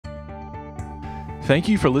Thank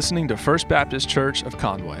you for listening to First Baptist Church of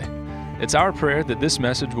Conway. It's our prayer that this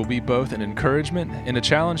message will be both an encouragement and a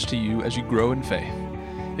challenge to you as you grow in faith.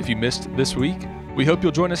 If you missed this week, we hope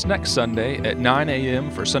you'll join us next Sunday at 9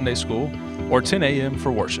 a.m. for Sunday school or 10 a.m.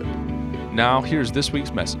 for worship. Now, here's this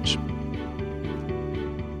week's message.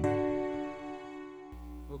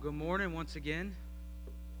 Well, good morning once again.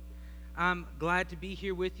 I'm glad to be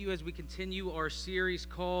here with you as we continue our series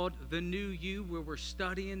called The New You, where we're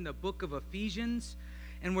studying the book of Ephesians,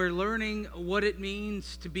 and we're learning what it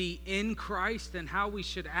means to be in Christ and how we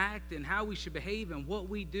should act and how we should behave and what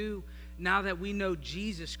we do now that we know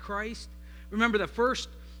Jesus Christ. Remember, the first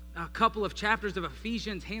couple of chapters of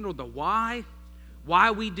Ephesians handled the why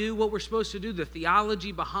we do what we're supposed to do, the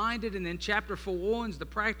theology behind it, and then chapter 4 is the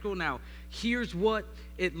practical. Now, here's what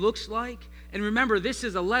it looks like. And remember, this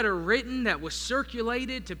is a letter written that was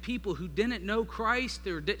circulated to people who didn't know Christ,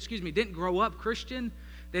 or didn't grow up Christian.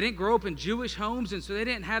 They didn't grow up in Jewish homes, and so they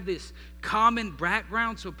didn't have this common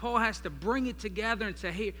background. So Paul has to bring it together and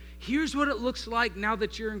say, hey, here's what it looks like now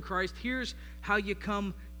that you're in Christ. Here's how you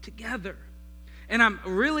come together. And I'm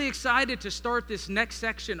really excited to start this next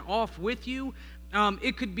section off with you.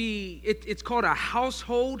 It's called a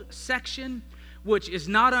household section, which is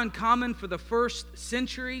not uncommon for the first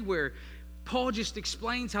century, where Paul just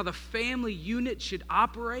explains how the family unit should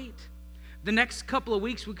operate. The next couple of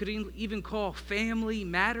weeks we could even call Family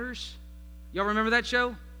Matters. Y'all remember that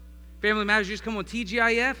show? Family Matters used to come on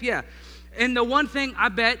TGIF? Yeah. And the one thing I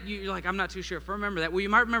bet you're like, I'm not too sure if I remember that. Well, you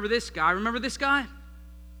might remember this guy. Remember this guy?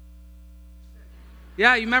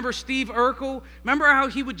 Yeah, you remember Steve Urkel? Remember how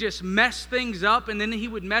he would just mess things up, and then he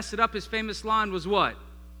would mess it up? His famous line was what?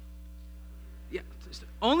 Yeah,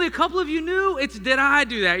 only a couple of you knew. It's, did I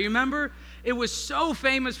do that? You remember? It was so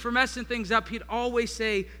famous for messing things up, he'd always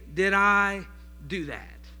say, did I do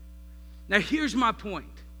that? Now, here's my point.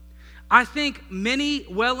 I think many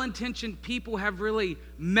well-intentioned people have really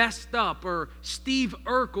messed up or Steve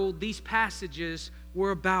Urkel these passages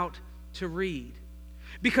we're about to read.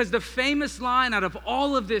 Because the famous line out of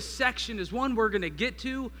all of this section is one we're going to get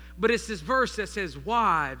to, but it's this verse that says,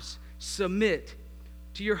 wives, submit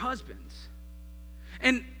to your husbands.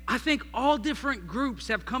 And I think all different groups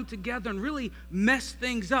have come together and really messed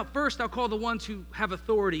things up. First, I'll call the ones who have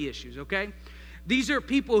authority issues, okay? These are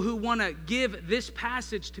people who want to give this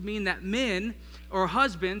passage to mean that men or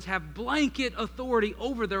husbands have blanket authority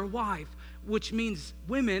over their wife, which means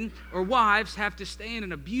women or wives have to stay in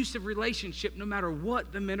an abusive relationship no matter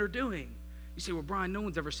what the men are doing. You say, well, Brian, no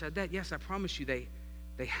one's ever said that. Yes, I promise you they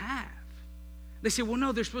have. They say, well,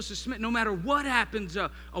 no, they're supposed to submit. No matter what happens, a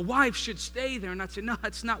wife should stay there. And I'd say, no,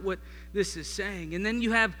 that's not what this is saying. And then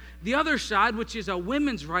you have the other side, which is a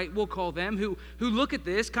women's right, we'll call them, who look at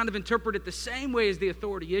this, kind of interpret it the same way as the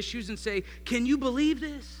authority issues and say, can you believe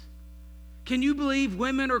this? Can you believe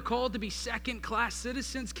women are called to be second-class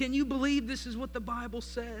citizens? Can you believe this is what the Bible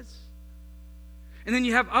says? And then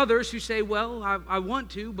you have others who say, well, I want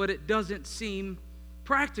to, but it doesn't seem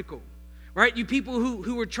practical. Right? You people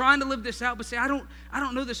who are trying to live this out but say, I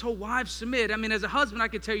don't know this whole wives submit. I mean, as a husband, I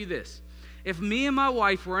could tell you this. If me and my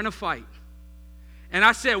wife were in a fight, and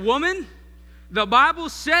I said, woman, the Bible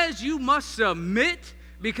says you must submit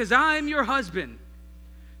because I am your husband,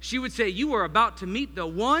 she would say, you are about to meet the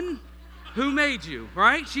one who made you,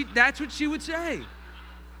 right? That's what she would say.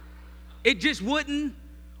 It just wouldn't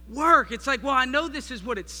work. It's like, well, I know this is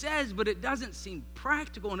what it says, but it doesn't seem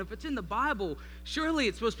practical. And if it's in the Bible, surely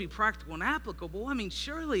it's supposed to be practical and applicable. I mean,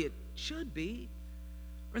 surely it should be.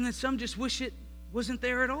 And then some just wish it wasn't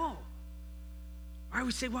there at all. Or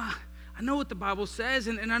we say, well, I know what the Bible says,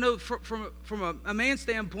 and I know from a man's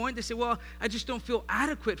standpoint, they say, well, I just don't feel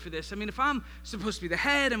adequate for this. I mean, if I'm supposed to be the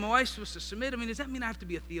head and my wife's supposed to submit, I mean, does that mean I have to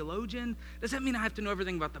be a theologian? Does that mean I have to know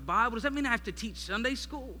everything about the Bible? Does that mean I have to teach Sunday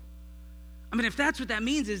school? I mean, if that's what that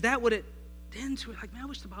means, is that what it tends to? Like, man, I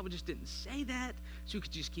wish the Bible just didn't say that so we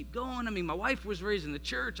could just keep going. I mean, my wife was raised in the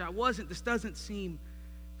church. I wasn't. This doesn't seem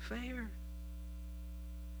fair.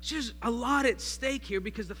 There's just a lot at stake here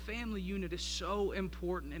because the family unit is so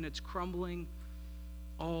important and it's crumbling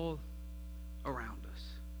all around us.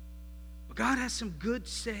 But God has some good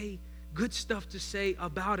stuff to say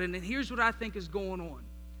about it. And here's what I think is going on.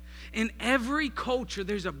 In every culture,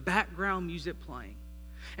 there's a background music playing.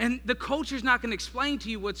 And the culture's not going to explain to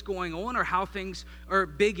you what's going on or how things are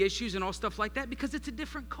big issues and all stuff like that because it's a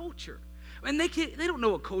different culture. And they don't know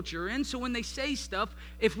what culture you're in, so when they say stuff,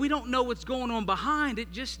 if we don't know what's going on behind,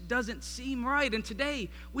 it just doesn't seem right. And today,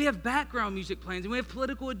 we have background music playing, and we have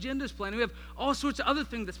political agendas playing, and we have all sorts of other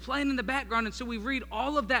things that's playing in the background, and so we read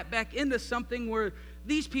all of that back into something where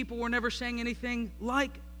these people were never saying anything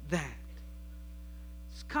like that.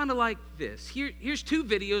 It's kind of like this. Here's two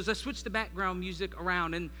videos. I switched the background music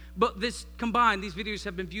around, but this combined, these videos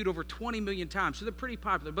have been viewed over 20 million times, so they're pretty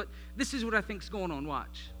popular. But this is what I think is going on.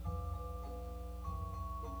 Watch.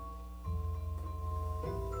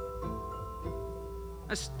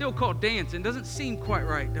 That's still called dancing. Doesn't seem quite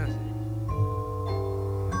right, does it?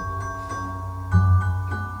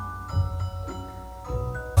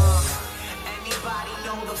 Anybody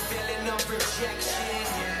know the feeling of rejection?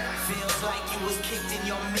 Feels like you was kicked in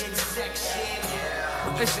your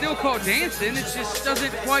midsection. It's still called dancing. It just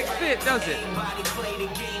doesn't quite fit, does it?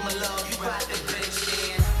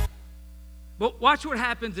 But watch what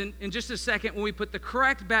happens in just a second when we put the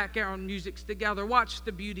correct background music together. Watch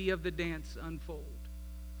the beauty of the dance unfold.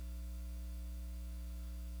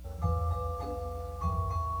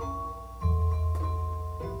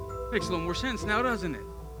 Makes a little more sense now, doesn't it?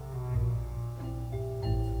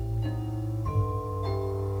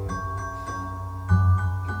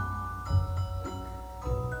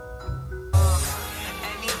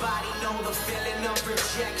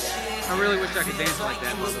 I really wish I could dance like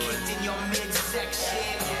that, by the way.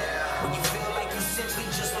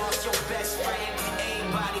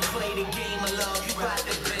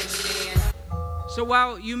 So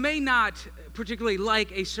while you may not particularly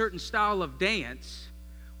like a certain style of dance,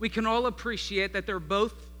 we can all appreciate that they're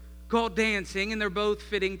both called dancing and they're both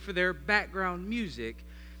fitting for their background music.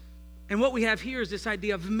 And what we have here is this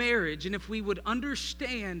idea of marriage. And if we would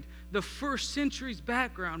understand the first century's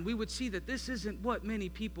background, we would see that this isn't what many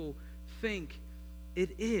people think it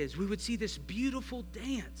is. We would see this beautiful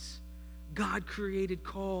dance God created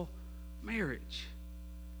called marriage.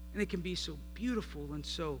 And it can be so beautiful and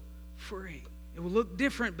so freeing. It will look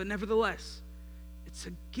different, but nevertheless, it's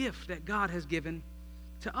a gift that God has given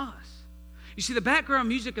to us. You see, the background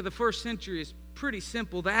music of the first century is pretty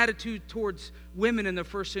simple. The attitude towards women in the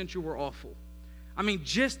first century were awful. I mean,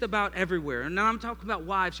 just about everywhere. And now I'm talking about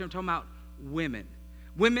wives here, I'm talking about women.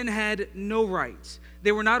 Women had no rights.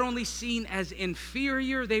 They were not only seen as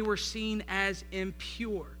inferior, they were seen as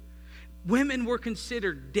impure. Women were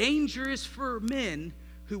considered dangerous for men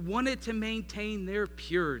who wanted to maintain their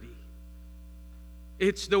purity.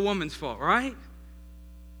 It's the woman's fault, right?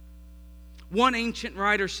 One ancient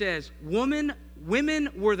writer says, women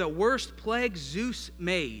were the worst plague Zeus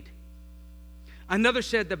made. Another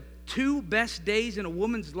said, the two best days in a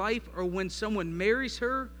woman's life are when someone marries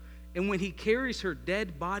her and when he carries her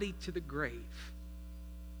dead body to the grave.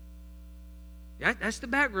 That's the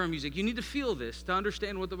background music. You need to feel this to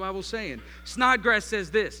understand what the Bible's saying. Snodgrass says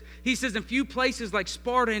this. He says, in few places like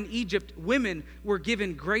Sparta and Egypt, women were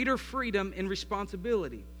given greater freedom and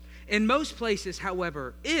responsibility. In most places,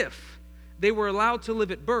 however, if they were allowed to live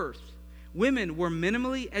at birth, women were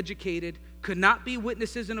minimally educated, could not be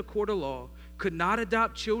witnesses in a court of law, could not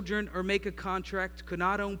adopt children or make a contract, could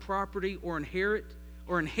not own property or inherit,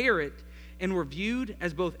 and were viewed,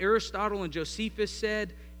 as both Aristotle and Josephus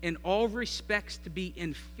said, in all respects to be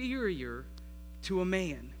inferior to a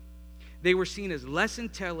man. They were seen as less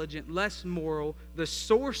intelligent, less moral, the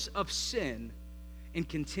source of sin and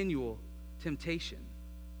continual temptation.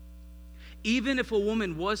 Even if a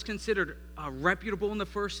woman was considered reputable in the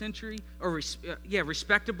first century, or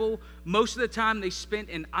respectable, most of the time they spent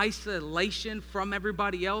in isolation from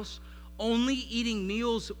everybody else, only eating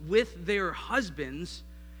meals with their husbands,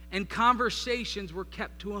 and conversations were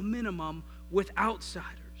kept to a minimum with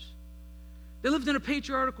outsiders. They lived in a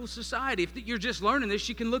patriarchal society. If you're just learning this,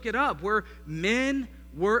 you can look it up, where men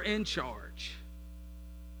were in charge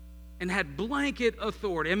and had blanket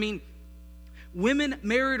authority. I mean, women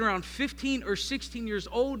married around 15 or 16 years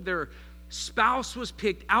old, their spouse was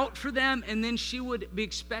picked out for them, and then she would be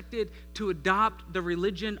expected to adopt the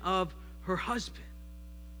religion of her husband.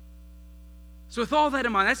 So with all that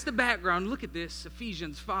in mind, that's the background. Look at this,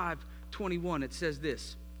 Ephesians 5:21. It says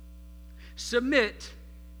this, Submit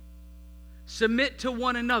to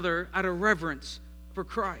one another out of reverence for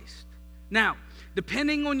Christ. Now,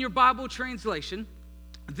 depending on your Bible translation,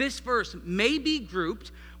 this verse may be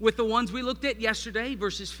grouped with the ones we looked at yesterday,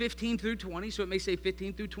 verses 15 through 20, so it may say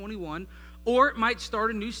 15 through 21, or it might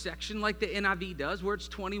start a new section like the NIV does, where it's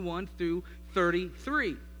 21 through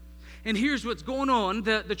 33. And here's what's going on.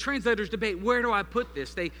 The translators debate, where do I put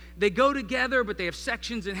this? They go together, but they have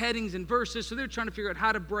sections and headings and verses, so they're trying to figure out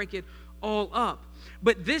how to break it all up.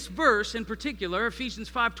 But this verse in particular, Ephesians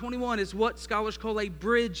 5:21, is what scholars call a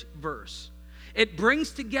bridge verse. It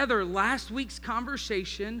brings together last week's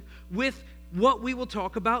conversation with what we will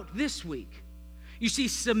talk about this week. You see,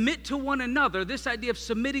 submit to one another, this idea of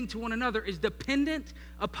submitting to one another is dependent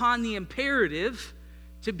upon the imperative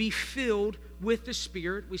to be filled with the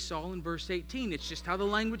Spirit we saw in verse 18. It's just how the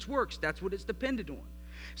language works. That's what it's dependent on.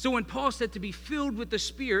 So when Paul said to be filled with the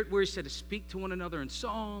Spirit, where he said to speak to one another in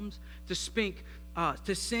psalms, to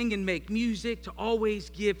sing and make music, to always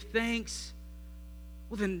give thanks,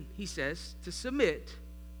 well then he says to submit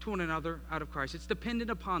to one another out of Christ. It's dependent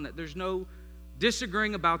upon that. There's no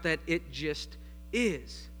disagreeing about that. It just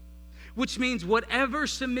is. Which means whatever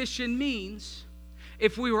submission means,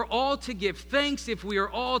 if we were all to give thanks, if we are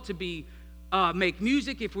all to be make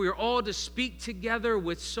music, if we are all to speak together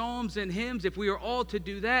with psalms and hymns, if we are all to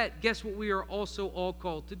do that, guess what we are also all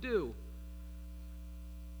called to do?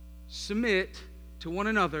 Submit to one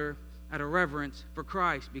another out of reverence for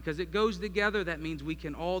Christ. Because it goes together, that means we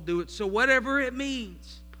can all do it. So whatever it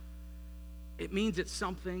means it's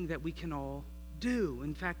something that we can all do.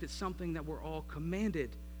 In fact, it's something that we're all commanded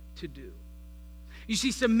to do. You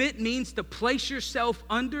see, submit means to place yourself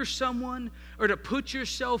under someone or to put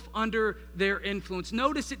yourself under their influence.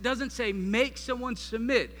 Notice it doesn't say make someone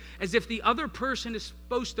submit as if the other person is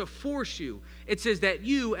supposed to force you. It says that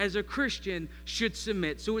you, as a Christian, should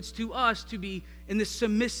submit. So it's to us to be in the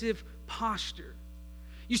submissive posture.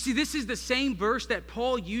 You see, this is the same verse that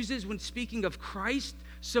Paul uses when speaking of Christ's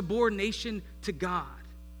subordination to God.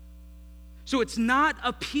 So it's not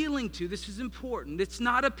appealing to, this is important, it's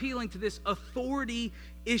not appealing to this authority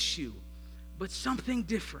issue, but something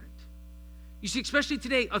different. You see, especially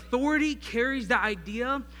today, authority carries the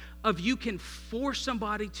idea of you can force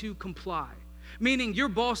somebody to comply. Meaning your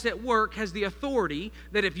boss at work has the authority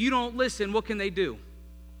that if you don't listen, what can they do?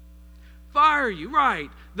 Fire you, right.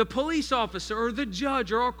 The police officer or the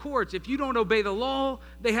judge or our courts, if you don't obey the law,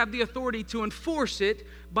 they have the authority to enforce it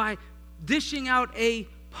by dishing out a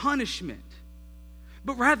punishment.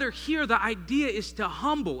 But rather here, the idea is to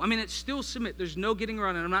humble. I mean, it's still submit. There's no getting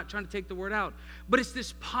around it. I'm not trying to take the word out. But it's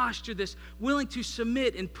this posture, this willing to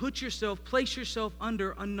submit and place yourself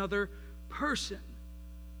under another person,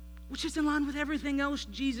 which is in line with everything else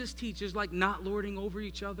Jesus teaches, like not lording over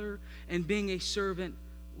each other and being a servant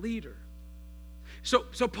leader.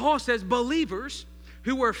 So Paul says believers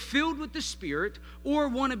who are filled with the Spirit or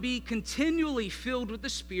want to be continually filled with the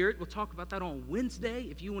Spirit, we'll talk about that on Wednesday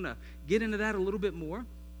if you want to get into that a little bit more,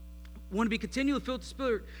 want to be continually filled with the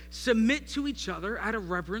Spirit, submit to each other out of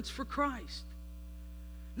reverence for Christ.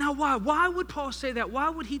 Now why? Why would Paul say that? Why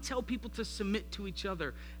would he tell people to submit to each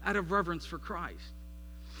other out of reverence for Christ?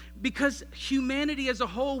 Because humanity as a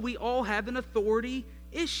whole, we all have an authority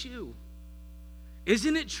issue.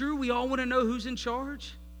 Isn't it true we all want to know who's in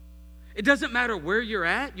charge? It doesn't matter where you're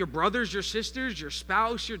at, your brothers, your sisters, your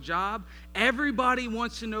spouse, your job. Everybody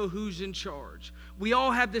wants to know who's in charge. We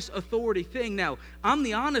all have this authority thing. Now, I'm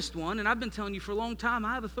the honest one, and I've been telling you for a long time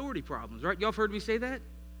I have authority problems, right? Y'all have heard me say that?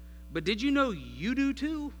 But did you know you do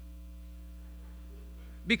too?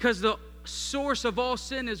 Because the source of all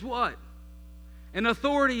sin is what? An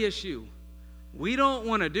authority issue. We don't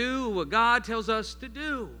want to do what God tells us to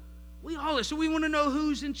do. We all are. So we want to know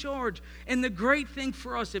who's in charge. And the great thing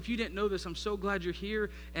for us, if you didn't know this, I'm so glad you're here.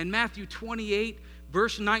 In Matthew 28,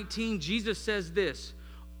 verse 19, Jesus says this: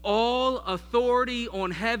 all authority on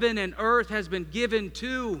heaven and earth has been given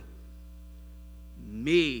to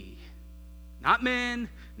me. Not men,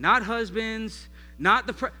 not husbands, not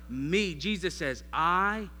me. Jesus says,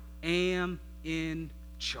 I am in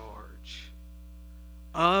charge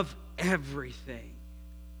of everything.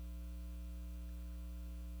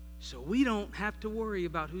 So we don't have to worry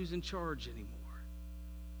about who's in charge anymore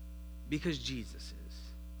because Jesus is.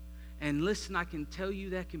 And listen, I can tell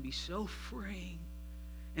you that can be so freeing,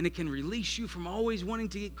 and it can release you from always wanting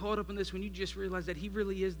to get caught up in this when you just realize that he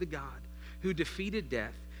really is the God who defeated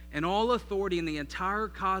death, and all authority in the entire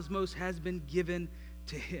cosmos has been given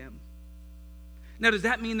to him. Now, does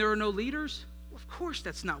that mean there are no leaders? Well, of course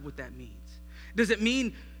that's not what that means. Does it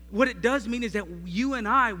mean what it does mean is that you and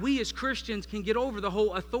I, we as Christians, can get over the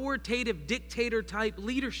whole authoritative dictator type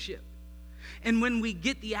leadership. And when we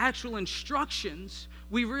get the actual instructions,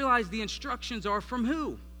 we realize the instructions are from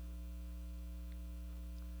who?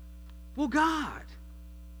 Well, God.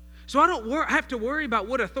 So I don't have to worry about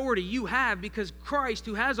what authority you have because Christ,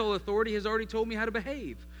 who has all authority, has already told me how to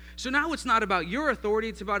behave. So now it's not about your authority,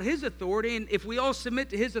 it's about his authority. And if we all submit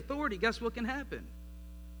to his authority, guess what can happen?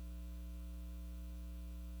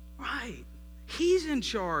 Right. He's in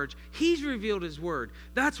charge. He's revealed his word.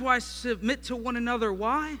 That's why submit to one another.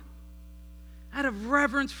 Why? Out of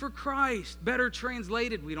reverence for Christ. Better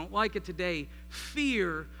translated, we don't like it today,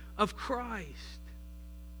 fear of Christ.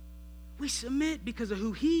 We submit because of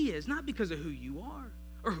who he is, not because of who you are.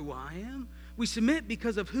 or who I am. We submit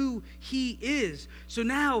because of who he is. So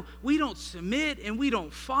now we don't submit and we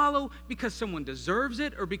don't follow because someone deserves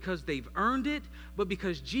it or because they've earned it, but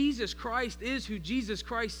because Jesus Christ is who Jesus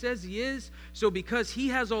Christ says he is. So because he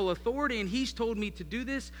has all authority and he's told me to do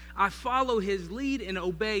this, I follow his lead and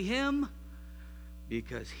obey him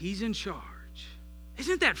because he's in charge.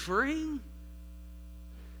 Isn't that freeing?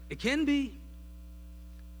 It can be.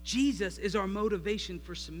 Jesus is our motivation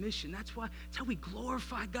for submission. That's how we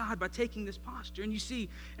glorify God, by taking this posture. And you see,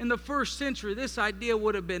 in the first century, this idea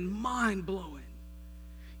would have been mind-blowing.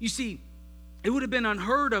 You see, it would have been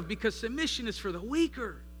unheard of because submission is for the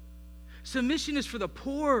weaker. Submission is for the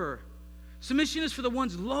poorer. Submission is for the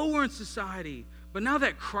ones lower in society. But now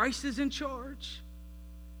that Christ is in charge,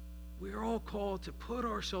 we are all called to put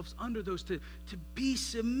ourselves under those, to be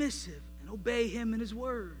submissive and obey him and his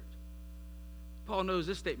word. Paul knows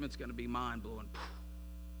this statement's going to be mind-blowing.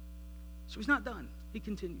 So he's not done. He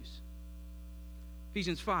continues.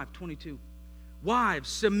 Ephesians 5:22. Wives,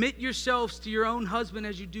 submit yourselves to your own husband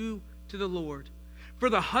as you do to the Lord. For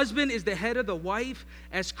the husband is the head of the wife,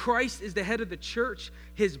 as Christ is the head of the church,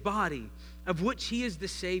 his body, of which he is the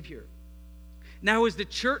Savior. Now as the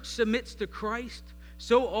church submits to Christ,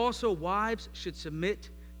 so also wives should submit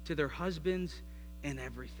to their husbands in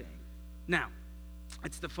everything. Now,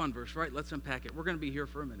 it's the fun verse, right? Let's unpack it. We're going to be here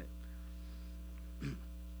for a minute.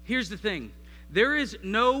 Here's the thing. There is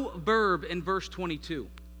no verb in verse 22.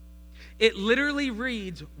 It literally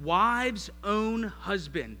reads, wives own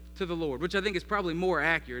husband to the Lord, which I think is probably more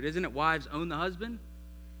accurate. Isn't it? Wives own the husband?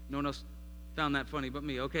 No one else found that funny but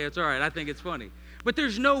me. Okay, it's all right. I think it's funny. But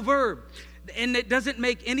there's no verb. And it doesn't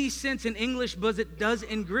make any sense in English, but it does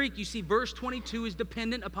in Greek. You see, verse 22 is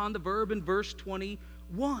dependent upon the verb in verse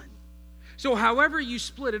 21. So however you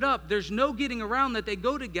split it up, there's no getting around that they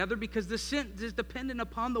go together because the sentence is dependent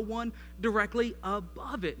upon the one directly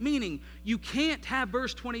above it. Meaning, you can't have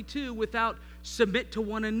verse 22 without submit to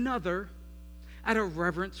one another out of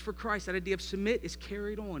reverence for Christ. That idea of submit is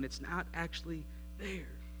carried on. It's not actually there.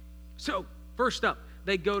 So, first up,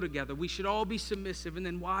 they go together. We should all be submissive, and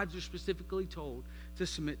then wives are specifically told to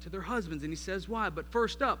submit to their husbands. And he says why. But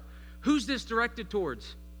first up, who's this directed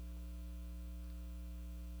towards?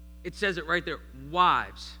 It says it right there,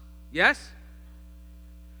 wives. Yes?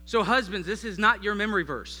 So husbands, this is not your memory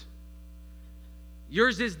verse.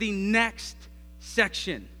 Yours is the next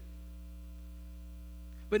section.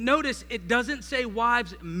 But notice, it doesn't say,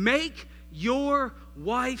 wives, make your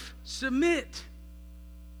wife submit.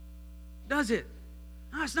 Does it?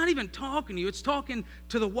 No, it's not even talking to you. It's talking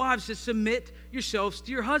to the wives to submit yourselves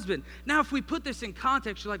to your husband. Now, if we put this in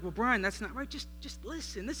context, you're like, well, Brian, that's not right. Just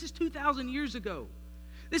listen. This is 2,000 years ago.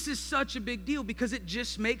 This is such a big deal because it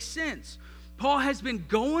just makes sense. Paul has been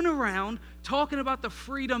going around talking about the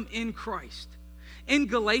freedom in Christ. In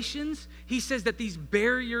Galatians, he says that these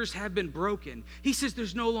barriers have been broken. He says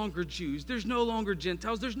there's no longer Jews, there's no longer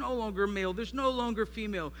Gentiles, there's no longer male, there's no longer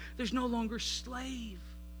female, there's no longer slave.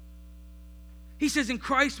 He says in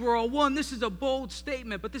Christ we're all one. This is a bold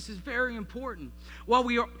statement, but this is very important. While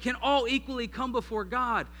we can all equally come before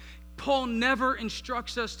God, Paul never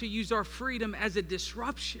instructs us to use our freedom as a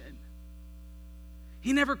disruption.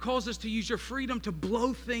 He never calls us to use your freedom to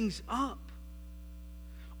blow things up.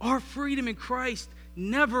 Our freedom in Christ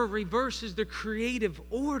never reverses the creative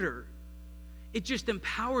order. It just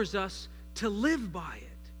empowers us to live by it.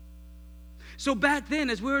 So back then,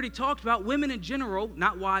 as we already talked about, women in general,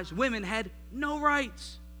 not wives, women had no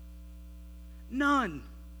rights. None.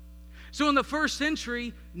 So in the first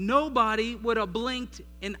century, nobody would have blinked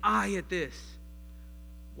an eye at this.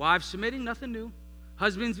 Wives submitting, nothing new.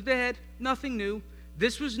 Husbands dead, nothing new.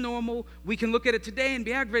 This was normal. We can look at it today and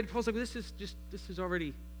be aggravated. Paul's like, this is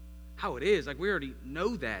already how it is. Like, we already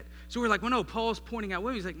know that. So we're like, well, no, Paul's pointing out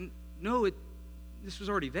women. He's like, no, this was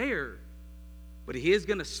already there. But he is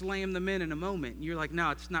going to slam the men in a moment. And you're like, no,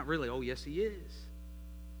 it's not really. Oh, yes, he is.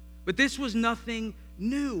 But this was nothing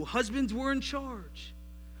new. Husbands were in charge.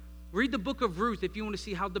 Read the book of Ruth if you want to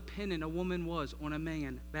see how dependent a woman was on a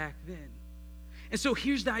man back then. And so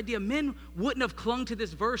here's the idea. Men wouldn't have clung to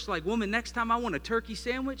this verse like, woman, next time I want a turkey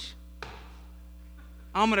sandwich,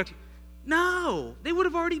 No, they would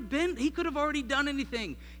have already been, he could have already done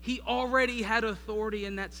anything. He already had authority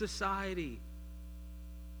in that society.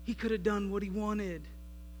 He could have done what he wanted.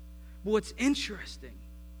 But what's interesting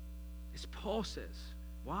is Paul says,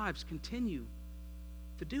 wives, continue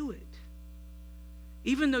to do it.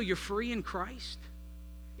 Even though you're free in Christ,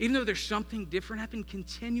 even though there's something different happening,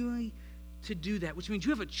 continually to do that, which means you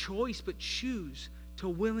have a choice, but choose to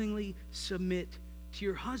willingly submit to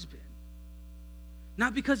your husband.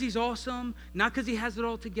 Not because he's awesome, not because he has it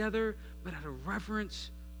all together, but out of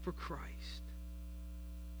reverence for Christ.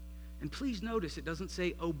 And please notice it doesn't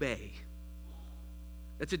say obey.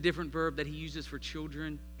 That's a different verb that he uses for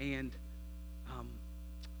children and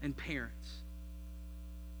parents.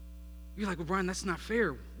 You're like, well, Brian, that's not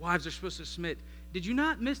fair. Wives are supposed to submit. Did you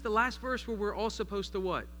not miss the last verse where we're all supposed to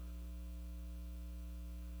what?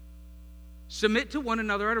 Submit to one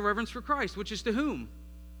another out of reverence for Christ, which is to whom?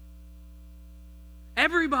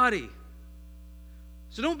 Everybody.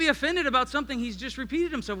 So don't be offended about something he's just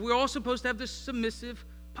repeated himself. We're all supposed to have this submissive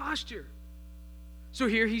posture. So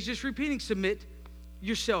here he's just repeating, submit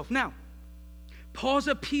yourself. Now, Paul's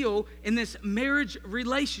appeal in this marriage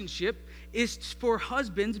relationship is for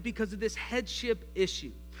husbands because of this headship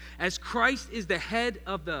issue. As Christ is the head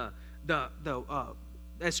of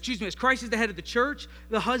as Christ is the head of the church,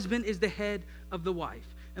 the husband is the head of the wife.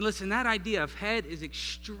 And listen, that idea of head is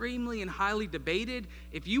extremely and highly debated.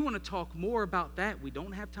 If you want to talk more about that, we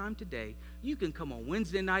don't have time today. You can come on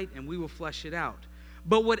Wednesday night and we will flesh it out.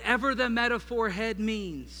 But whatever the metaphor head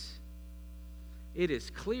means, it is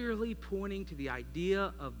clearly pointing to the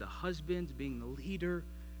idea of the husbands being the leader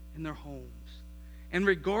in their homes. And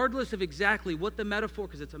regardless of exactly what the metaphor,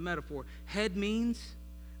 because it's a metaphor, head means,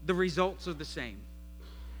 the results are the same.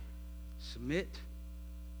 Submit,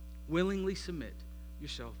 willingly submit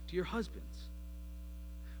yourself to your husbands.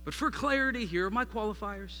 But for clarity, here are my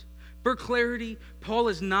qualifiers. For clarity, Paul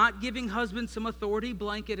is not giving husbands some authority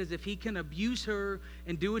blanket as if he can abuse her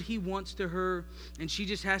and do what he wants to her and she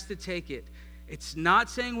just has to take it. It's not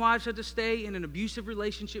saying wives have to stay in an abusive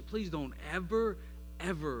relationship. Please don't ever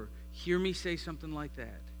hear me say something like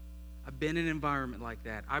that. I've been in an environment like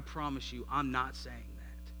that. I promise you, I'm not saying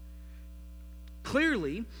that.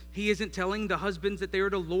 Clearly, he isn't telling the husbands that they are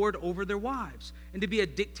to lord over their wives and to be a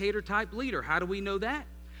dictator-type leader. How do we know that?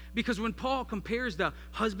 Because when Paul compares the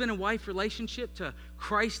husband and wife relationship to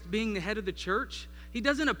Christ being the head of the church, he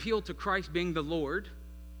doesn't appeal to Christ being the Lord,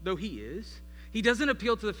 though he is. He doesn't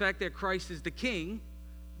appeal to the fact that Christ is the king,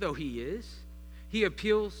 though he is. He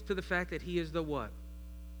appeals to the fact that he is the what?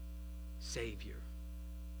 Savior.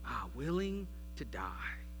 Willing to die.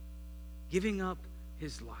 Giving up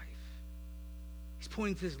his life. He's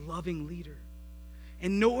pointing to this loving leader.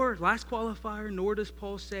 And nor, last qualifier, nor does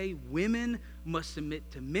Paul say women must submit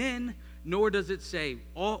to men, nor does it say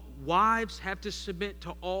all wives have to submit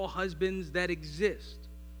to all husbands that exist.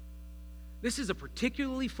 This is a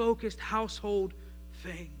particularly focused household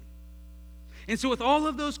thing. And so with all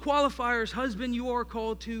of those qualifiers, husband, you are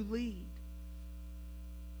called to lead.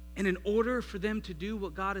 And in order for them to do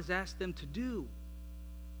what God has asked them to do,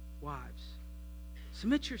 wives,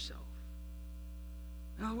 submit yourself.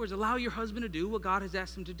 In other words, allow your husband to do what God has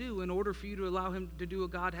asked him to do. In order for you to allow him to do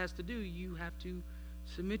what God has to do, you have to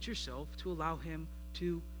submit yourself to allow him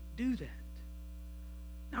to do that.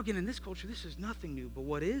 Now again, in this culture, this is nothing new, but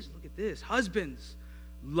what is? Look at this. Husbands,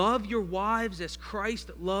 love your wives as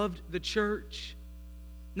Christ loved the church.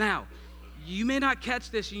 Now, you may not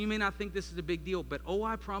catch this and you may not think this is a big deal, but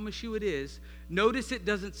I promise you it is. Notice it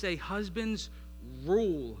doesn't say husbands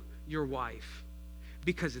rule your wife,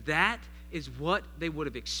 because that is what they would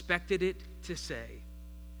have expected it to say,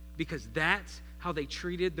 because that's how they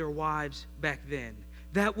treated their wives back then.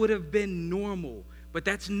 That would have been normal, but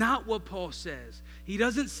that's not what Paul says. He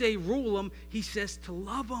doesn't say rule them, he says to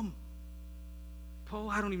love them. Paul,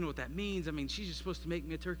 I don't even know what that means. I mean, she's just supposed to make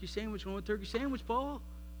me a turkey sandwich. Want a turkey sandwich, Paul?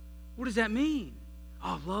 What does that mean?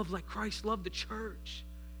 Love like Christ loved the church.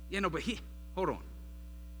 But hold on.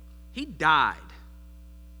 He died.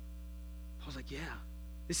 Paul's like, yeah,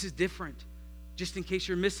 this is different. Just in case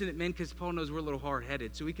you're missing it, men, because Paul knows we're a little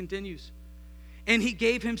hard-headed. So he continues. And he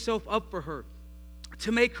gave himself up for her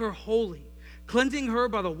to make her holy, cleansing her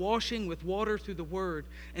by the washing with water through the word,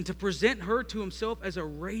 and to present her to himself as a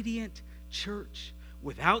radiant church,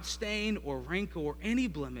 without stain or wrinkle or any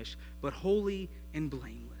blemish, but holy and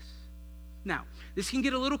blameless. Now, this can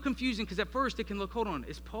get a little confusing because at first it can look, hold on,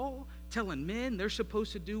 is Paul telling men they're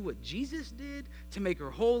supposed to do what Jesus did to make her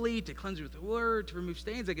holy, to cleanse her with the word, to remove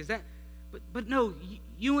stains? Like, is that? But no,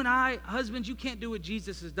 you and I, husbands, you can't do what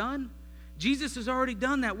Jesus has done. Jesus has already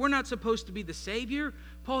done that. We're not supposed to be the Savior.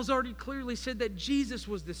 Paul's already clearly said that Jesus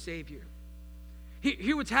was the Savior.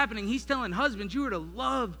 Hear what's happening. He's telling husbands, you are to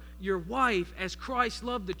love your wife as Christ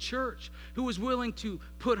loved the church, who was willing to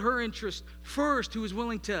put her interest first, who was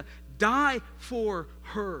willing to die for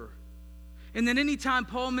her. And then anytime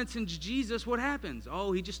Paul mentions Jesus, what happens?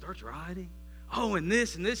 He just starts writing. And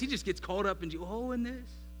this and this. He just gets caught up in, and this.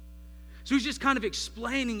 So he's just kind of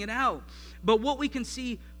explaining it out. But what we can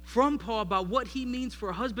see from Paul about what he means for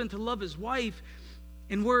a husband to love his wife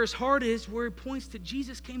and where his heart is, where he points to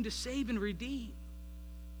Jesus came to save and redeem.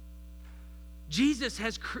 Jesus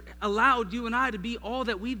has allowed you and I to be all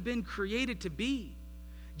that we've been created to be.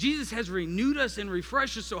 Jesus has renewed us and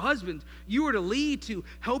refreshed us. So husbands, you are to lead to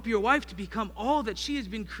help your wife to become all that she has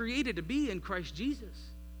been created to be in Christ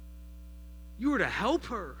Jesus. You are to help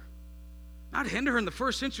her, not hinder her. In the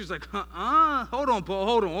first century, it's like, hold on, Paul,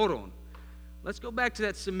 hold on. Let's go back to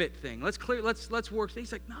that submit thing. Let's work.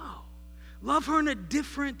 He's like, no, love her in a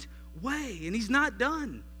different way. And he's not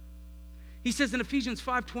done. He says in Ephesians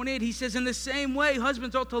 5:28, he says, in the same way,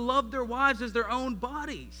 husbands ought to love their wives as their own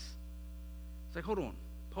bodies. It's like, hold on,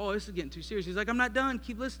 Paul, this is getting too serious. He's like, I'm not done.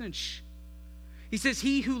 Keep listening. Shh. He says,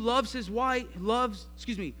 he who loves his wife loves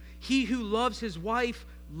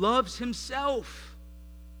himself.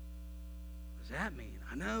 What does that mean?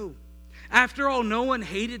 I know. After all, no one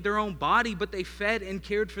hated their own body, but they fed and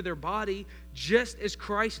cared for their body, just as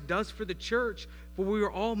Christ does for the church, for we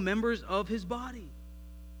are all members of his body.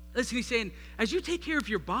 Listen, he's saying, as you take care of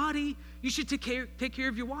your body, you should take care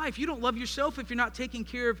of your wife. You don't love yourself if you're not taking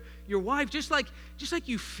care of your wife. Just like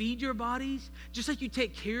you feed your bodies, just like you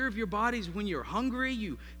take care of your bodies when you're hungry,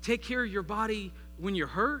 you take care of your body when you're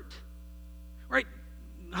hurt. Right?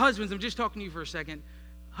 Husbands, I'm just talking to you for a second.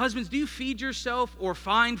 Husbands, do you feed yourself or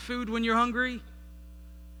find food when you're hungry?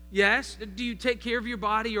 Yes. Do you take care of your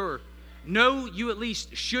body, or no, you at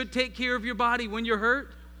least should take care of your body when you're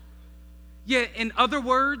hurt? Yeah, in other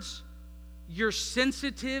words, you're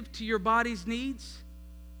sensitive to your body's needs.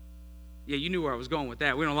 Yeah, you knew where I was going with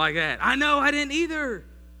that. We don't like that. I know, I didn't either.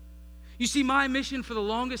 You see, my mission for the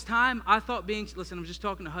longest time, I thought listen, I'm just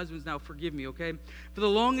talking to husbands now, forgive me, okay? For the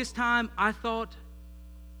longest time, I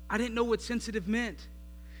didn't know what sensitive meant.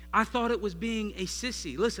 I thought it was being a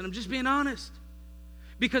sissy. Listen, I'm just being honest.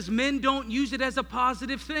 Because men don't use it as a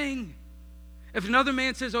positive thing. If another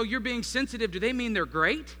man says, oh, you're being sensitive, do they mean they're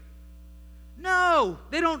great? No,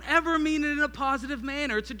 they don't ever mean it in a positive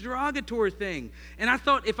manner. It's a derogatory thing. And I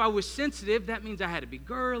thought if I was sensitive, that means I had to be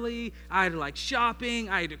girly, I had to like shopping,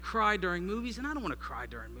 I had to cry during movies, and I don't want to cry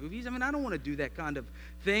during movies. I mean, I don't want to do that kind of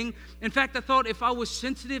thing. In fact, I thought if I was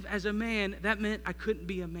sensitive as a man, that meant I couldn't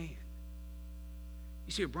be a man.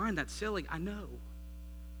 You say, Brian, that's silly. I know.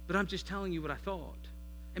 But I'm just telling you what I thought.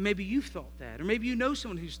 And maybe you've thought that, or maybe you know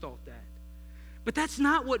someone who's thought that. But that's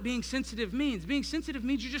not what being sensitive means. Being sensitive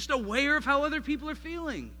means you're just aware of how other people are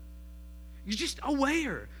feeling. You're just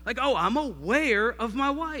aware. Like, oh, I'm aware of my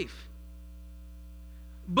wife.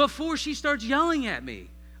 Before she starts yelling at me,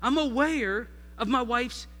 I'm aware of my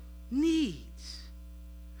wife's needs.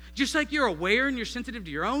 Just like you're aware and you're sensitive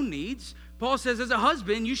to your own needs, Paul says as a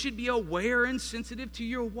husband, you should be aware and sensitive to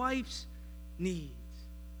your wife's needs.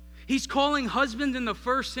 He's calling husbands in the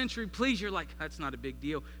first century, please, you're like, that's not a big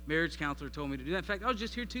deal. Marriage counselor told me to do that. In fact, I was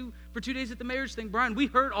just here for 2 days at the marriage thing. Brian, we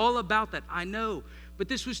heard all about that. I know. But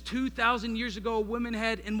this was 2,000 years ago. Women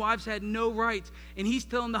had and wives had no rights. And he's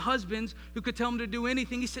telling the husbands who could tell them to do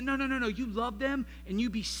anything. He said, no. You love them and you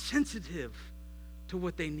be sensitive to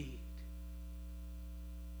what they need.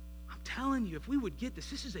 I'm telling you, if we would get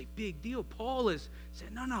this is a big deal. Paul is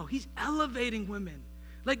saying, no, he's elevating women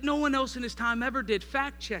like no one else in his time ever did.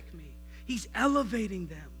 Fact check me. He's elevating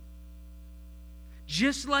them.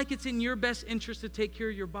 Just like it's in your best interest to take care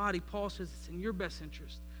of your body, Paul says it's in your best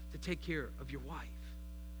interest to take care of your wife.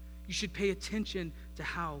 You should pay attention to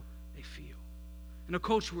how they feel. In a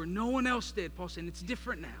culture where no one else did, Paul's saying it's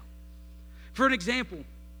different now. For an example,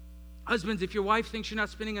 husbands, if your wife thinks you're not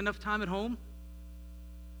spending enough time at home,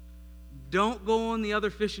 don't go on the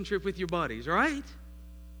other fishing trip with your buddies, right?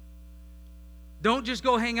 Don't just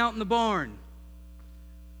go hang out in the barn.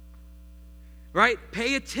 Right?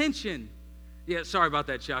 Pay attention. Yeah, sorry about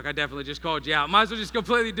that, Chuck. I definitely just called you out. Might as well just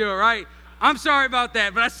completely do it, right? I'm sorry about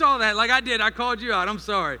that, but I saw that like I did. I called you out. I'm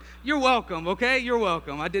sorry. You're welcome, okay? You're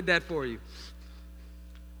welcome. I did that for you. You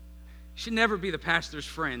should never be the pastor's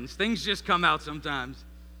friends. Things just come out sometimes.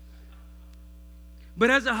 But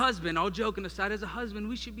as a husband, all joking aside, as a husband,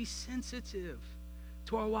 we should be sensitive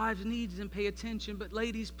to our wives' needs and pay attention. But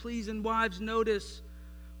ladies, please, and wives, notice,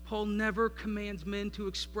 Paul never commands men to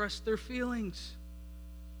express their feelings.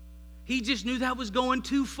 He just knew that was going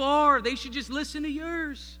too far. They should just listen to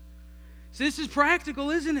yours. So this is practical,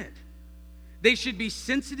 isn't it? They should be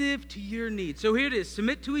sensitive to your needs. So here it is.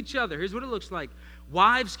 Submit to each other. Here's what it looks like.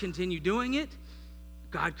 Wives, continue doing it.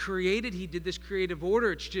 God created. He did this creative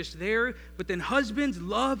order. It's just there. But then husbands,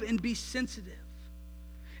 love and be sensitive.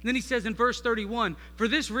 And then he says in verse 31, for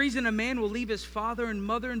this reason a man will leave his father and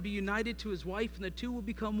mother and be united to his wife, and the two will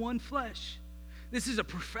become one flesh. This is a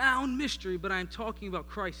profound mystery, but I am talking about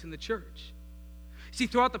Christ and the church. See,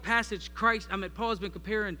 throughout the passage, Paul has been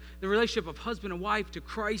comparing the relationship of husband and wife to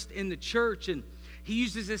Christ and the church. And he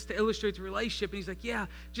uses this to illustrate the relationship. And he's like, yeah,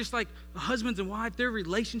 just like husbands and wives, their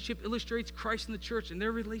relationship illustrates Christ and the church and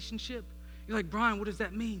their relationship. You're like, Brian, what does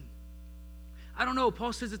that mean? I don't know.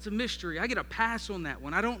 Paul says it's a mystery. I get a pass on that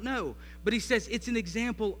one. I don't know. But he says it's an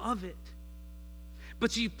example of it.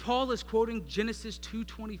 But see, Paul is quoting Genesis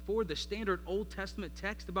 2:24, the standard Old Testament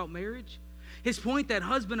text about marriage. His point that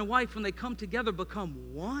husband and wife, when they come together,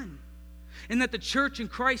 become one. And that the church and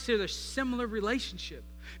Christ are a similar relationship.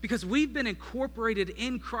 Because we've been incorporated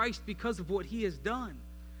in Christ because of what he has done.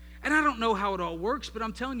 And I don't know how it all works, but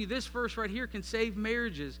I'm telling you, this verse right here can save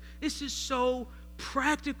marriages. This is so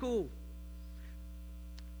practical.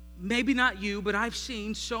 Maybe not you, but I've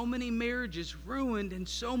seen so many marriages ruined and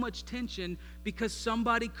so much tension because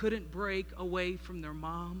somebody couldn't break away from their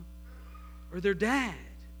mom or their dad.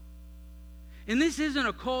 And this isn't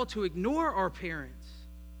a call to ignore our parents.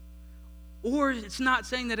 Or it's not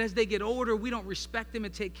saying that as they get older, we don't respect them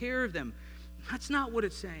and take care of them. That's not what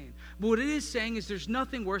it's saying. But what it is saying is there's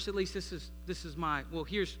nothing worse, at least this is my, well,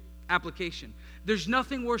 here's application. There's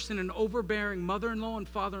nothing worse than an overbearing mother-in-law and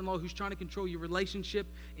father-in-law who's trying to control your relationship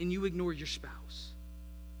and you ignore your spouse.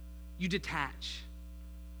 You detach.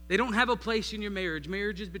 They don't have a place in your marriage.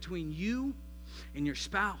 Marriage is between you and your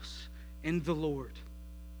spouse and the Lord.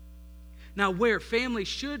 Now, where families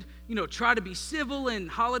should, try to be civil and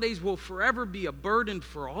holidays will forever be a burden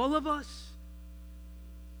for all of us,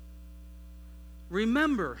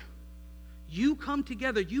 remember, you come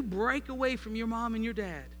together, you break away from your mom and your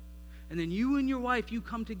dad, and then you and your wife, you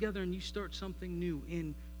come together and you start something new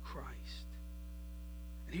in Christ.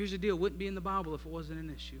 And here's the deal, it wouldn't be in the Bible if it wasn't an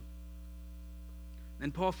issue.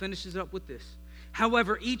 Then Paul finishes up with this.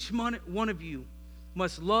 However, each one of you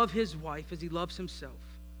must love his wife as he loves himself,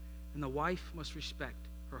 and the wife must respect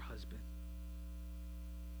her husband.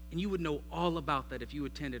 And you would know all about that if you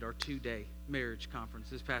attended our 2-day marriage conference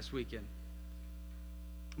this past weekend.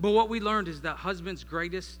 But what we learned is that husband's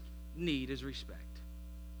greatest need is respect.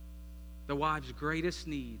 The wife's greatest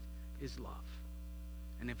need is love.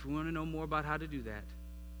 And if we want to know more about how to do that,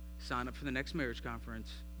 sign up for the next marriage conference,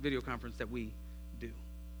 video conference that we do.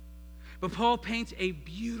 But Paul paints a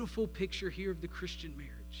beautiful picture here of the Christian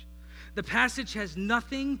marriage. The passage has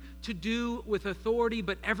nothing to do with authority,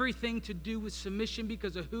 but everything to do with submission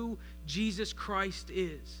because of who Jesus Christ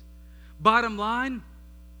is. Bottom line,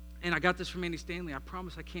 and I got this from Andy Stanley. I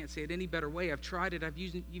promise I can't say it any better way. I've tried it. I've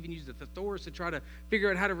even used the thesaurus to try to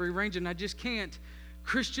figure out how to rearrange it, and I just can't.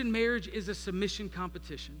 Christian marriage is a submission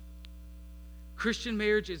competition. Christian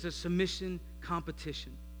marriage is a submission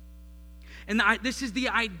competition. And this is the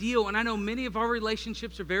ideal, and I know many of our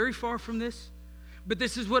relationships are very far from this, but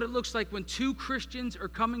this is what it looks like when two Christians are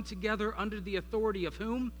coming together under the authority of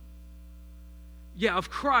whom? Yeah, of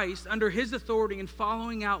Christ, under his authority and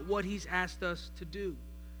following out what he's asked us to do.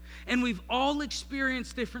 And we've all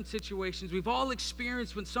experienced different situations. We've all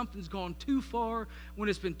experienced when something's gone too far, when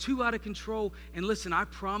it's been too out of control. And listen, I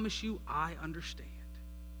promise you, I understand.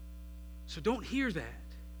 So don't hear that.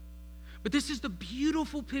 But this is the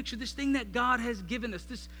beautiful picture, this thing that God has given us,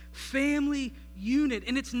 this family unit.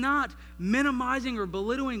 And it's not minimizing or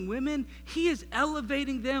belittling women. He is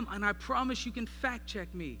elevating them, and I promise you can fact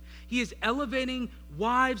check me. He is elevating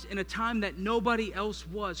wives in a time that nobody else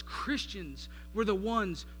was. Christians were the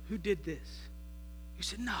ones who did this. He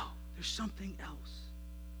said, no, there's something else.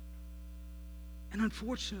 And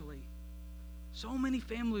unfortunately, so many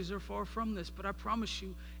families are far from this, but I promise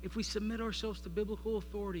you, if we submit ourselves to biblical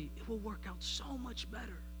authority, it will work out so much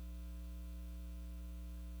better.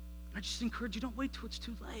 I just encourage you, don't wait till it's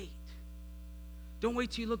too late. Don't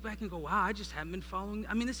wait till you look back and go, wow, I just haven't been following.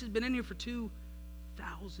 I mean, this has been in here for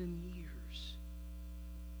 2,000 years.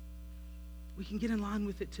 We can get in line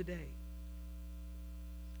with it today.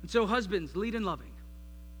 And so husbands, lead in loving.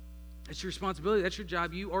 That's your responsibility. That's your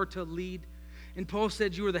job. You are to lead. And Paul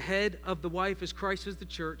said you are the head of the wife as Christ is the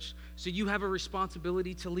church. So you have a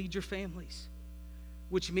responsibility to lead your families.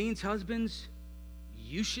 Which means, husbands,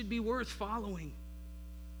 you should be worth following.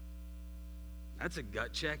 That's a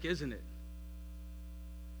gut check, isn't it?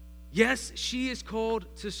 Yes, she is called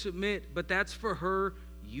to submit, but that's for her.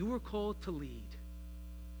 You are called to lead.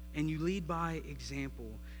 And you lead by example.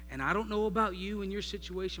 And I don't know about you and your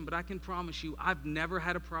situation, but I can promise you, I've never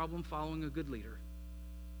had a problem following a good leader.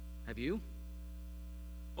 Have you?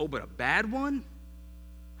 Oh, but a bad one?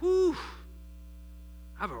 Whew.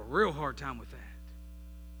 I have a real hard time with that.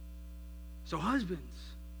 So husbands,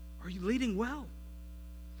 are you leading well?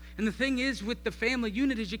 And the thing is with the family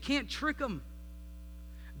unit is you can't trick them.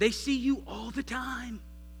 They see you all the time.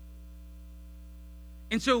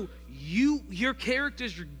 And so your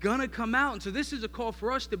characters are going to come out. And so this is a call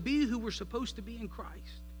for us to be who we're supposed to be in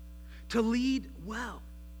Christ. to lead well.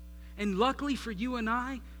 And luckily for you and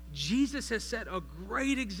I, Jesus has set a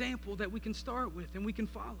great example that we can start with and we can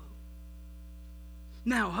follow.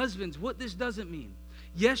 Now, husbands, what this doesn't mean.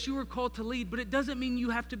 Yes, you are called to lead, but it doesn't mean you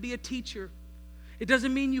have to be a teacher. It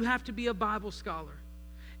doesn't mean you have to be a Bible scholar.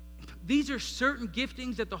 These are certain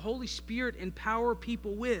giftings that the Holy Spirit empower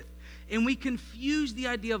people with. And we confuse the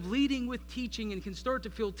idea of leading with teaching and can start to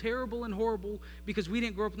feel terrible and horrible because we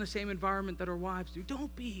didn't grow up in the same environment that our wives do.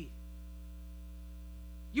 Don't be.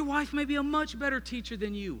 Your wife may be a much better teacher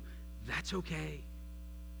than you. That's okay.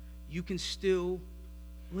 You can still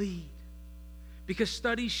lead. Because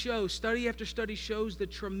study after study shows the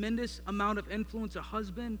tremendous amount of influence a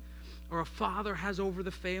husband or a father has over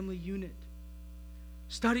the family unit.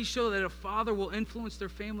 Studies show that a father will influence their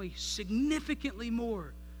family significantly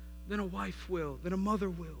more than a wife will, than a mother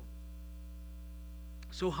will.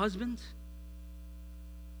 So husbands,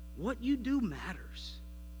 what you do matters.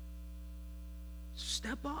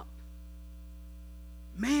 Step up.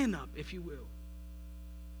 Man up, if you will,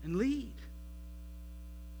 and lead.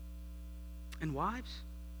 And wives,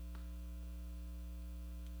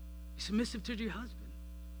 be submissive to your husband.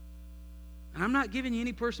 And I'm not giving you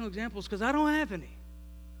any personal examples because I don't have any.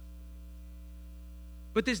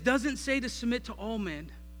 But this doesn't say to submit to all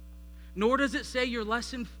men, nor does it say you're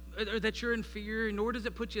less or that you're inferior, nor does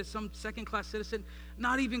it put you as some second-class citizen.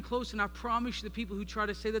 Not even close. And I promise you, the people who try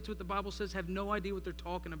to say that's what the Bible says have no idea what they're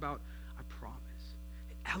talking about. I promise.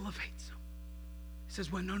 It elevates them. It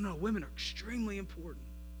says, well, no, women are extremely important.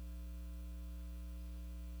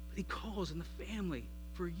 But he calls in the family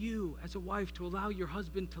for you as a wife to allow your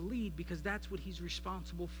husband to lead because that's what he's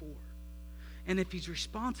responsible for. And if he's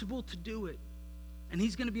responsible to do it, and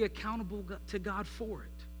he's going to be accountable to God for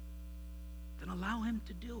it, then allow him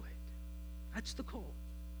to do it. That's the call.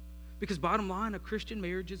 Because bottom line, a Christian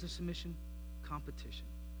marriage is a submission competition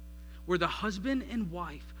where the husband and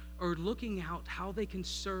wife are looking out how they can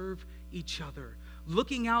serve each other,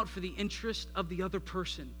 looking out for the interest of the other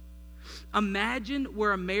person. Imagine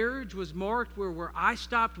where a marriage was marked where I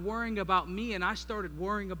stopped worrying about me and I started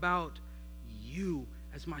worrying about you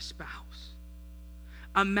as my spouse.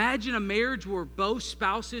 Imagine a marriage where both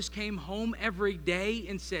spouses came home every day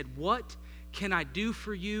and said, what can I do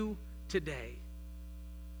for you today?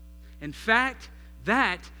 In fact,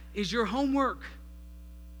 that is your homework.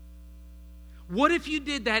 What if you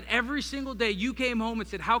did that every single day? You came home and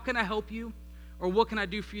said, how can I help you? Or what can I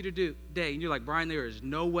do for you today? And you're like, Brian, there is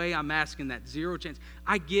no way I'm asking that. Zero chance.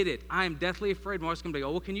 I get it. I am deathly afraid. My wife's going to be,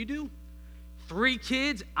 oh, what can you do? 3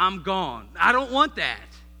 kids? I'm gone. I don't want that.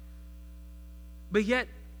 But yet,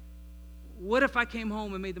 what if I came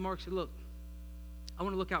home and made the mark and said, look, I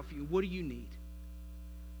want to look out for you. What do you need?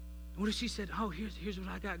 And what if she said, oh, here's what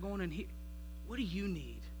I got going on here. What do you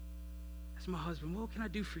need? That's my husband. What can I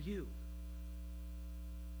do for you?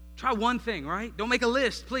 Try one thing, right? Don't make a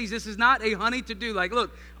list. Please, this is not a honey to do. Like,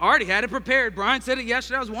 look, I already had it prepared. Brian said it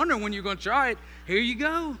yesterday. I was wondering when you're going to try it. Here you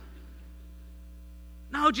go.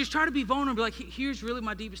 No, just try to be vulnerable. Like, here's really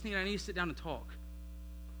my deepest need. I need to sit down and talk.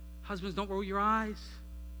 Husbands, don't roll your eyes.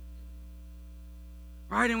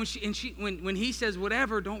 Right? And when he says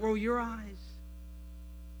whatever, don't roll your eyes.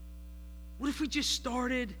 What if we just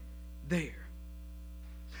started there?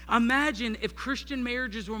 Imagine if Christian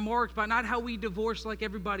marriages were marked by not how we divorce like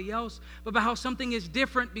everybody else, but by how something is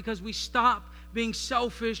different because we stop being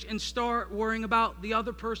selfish and start worrying about the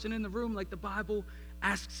other person in the room like the Bible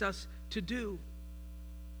asks us to do.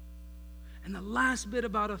 And the last bit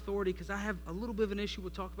about authority, because I have a little bit of an issue, we'll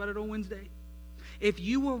talk about it on Wednesday. If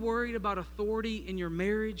you were worried about authority in your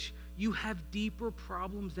marriage, you have deeper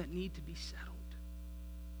problems that need to be settled.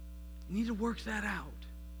 You need to work that out.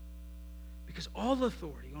 Because all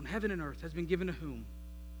authority on heaven and earth has been given to whom?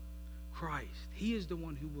 Christ. He is the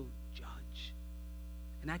one who will judge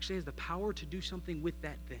and actually has the power to do something with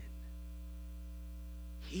that then.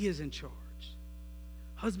 He is in charge.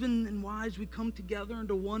 Husbands and wives, we come together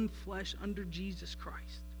into one flesh under Jesus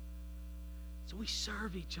Christ. So we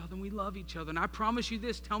serve each other and we love each other. And I promise you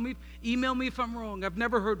this, email me if I'm wrong. I've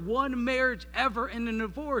never heard one marriage ever end in a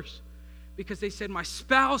divorce because they said my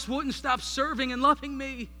spouse wouldn't stop serving and loving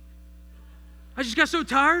me. I just got so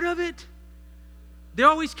tired of it. They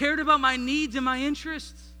always cared about my needs and my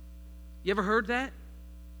interests. You ever heard that?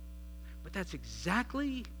 But that's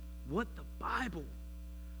exactly what the Bible,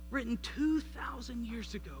 written 2,000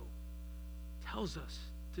 years ago, tells us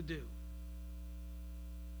to do.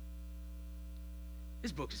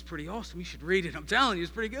 This book is pretty awesome. You should read it. I'm telling you,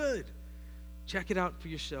 it's pretty good. Check it out for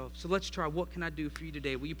yourself. So let's try. What can I do for you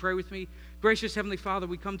today? Will you pray with me? Gracious Heavenly Father,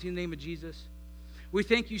 we come to you in the name of Jesus. We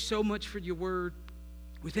thank you so much for your word.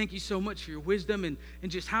 We thank you so much for your wisdom and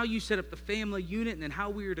just how you set up the family unit and then how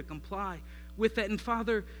we are to comply with that. And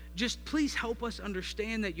Father, just please help us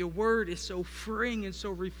understand that your word is so freeing and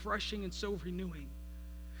so refreshing and so renewing.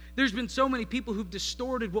 There's been so many people who've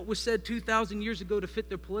distorted what was said 2,000 years ago to fit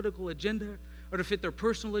their political agenda or to fit their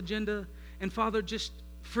personal agenda. And Father, just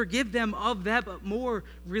forgive them of that, but more,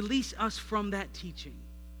 release us from that teaching.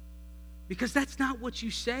 Because that's not what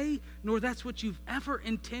you say, nor that's what you've ever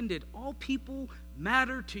intended. All people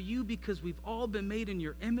matter to you because we've all been made in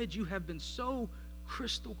your image. You have been so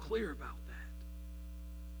crystal clear about that.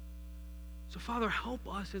 So, Father, help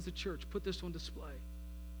us as a church put this on display.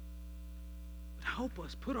 Help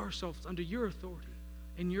us put ourselves under your authority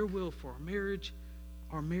and your will for our marriage,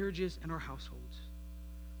 our marriages, and our households.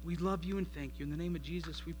 We love you and thank you. In the name of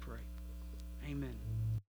Jesus, we pray. Amen.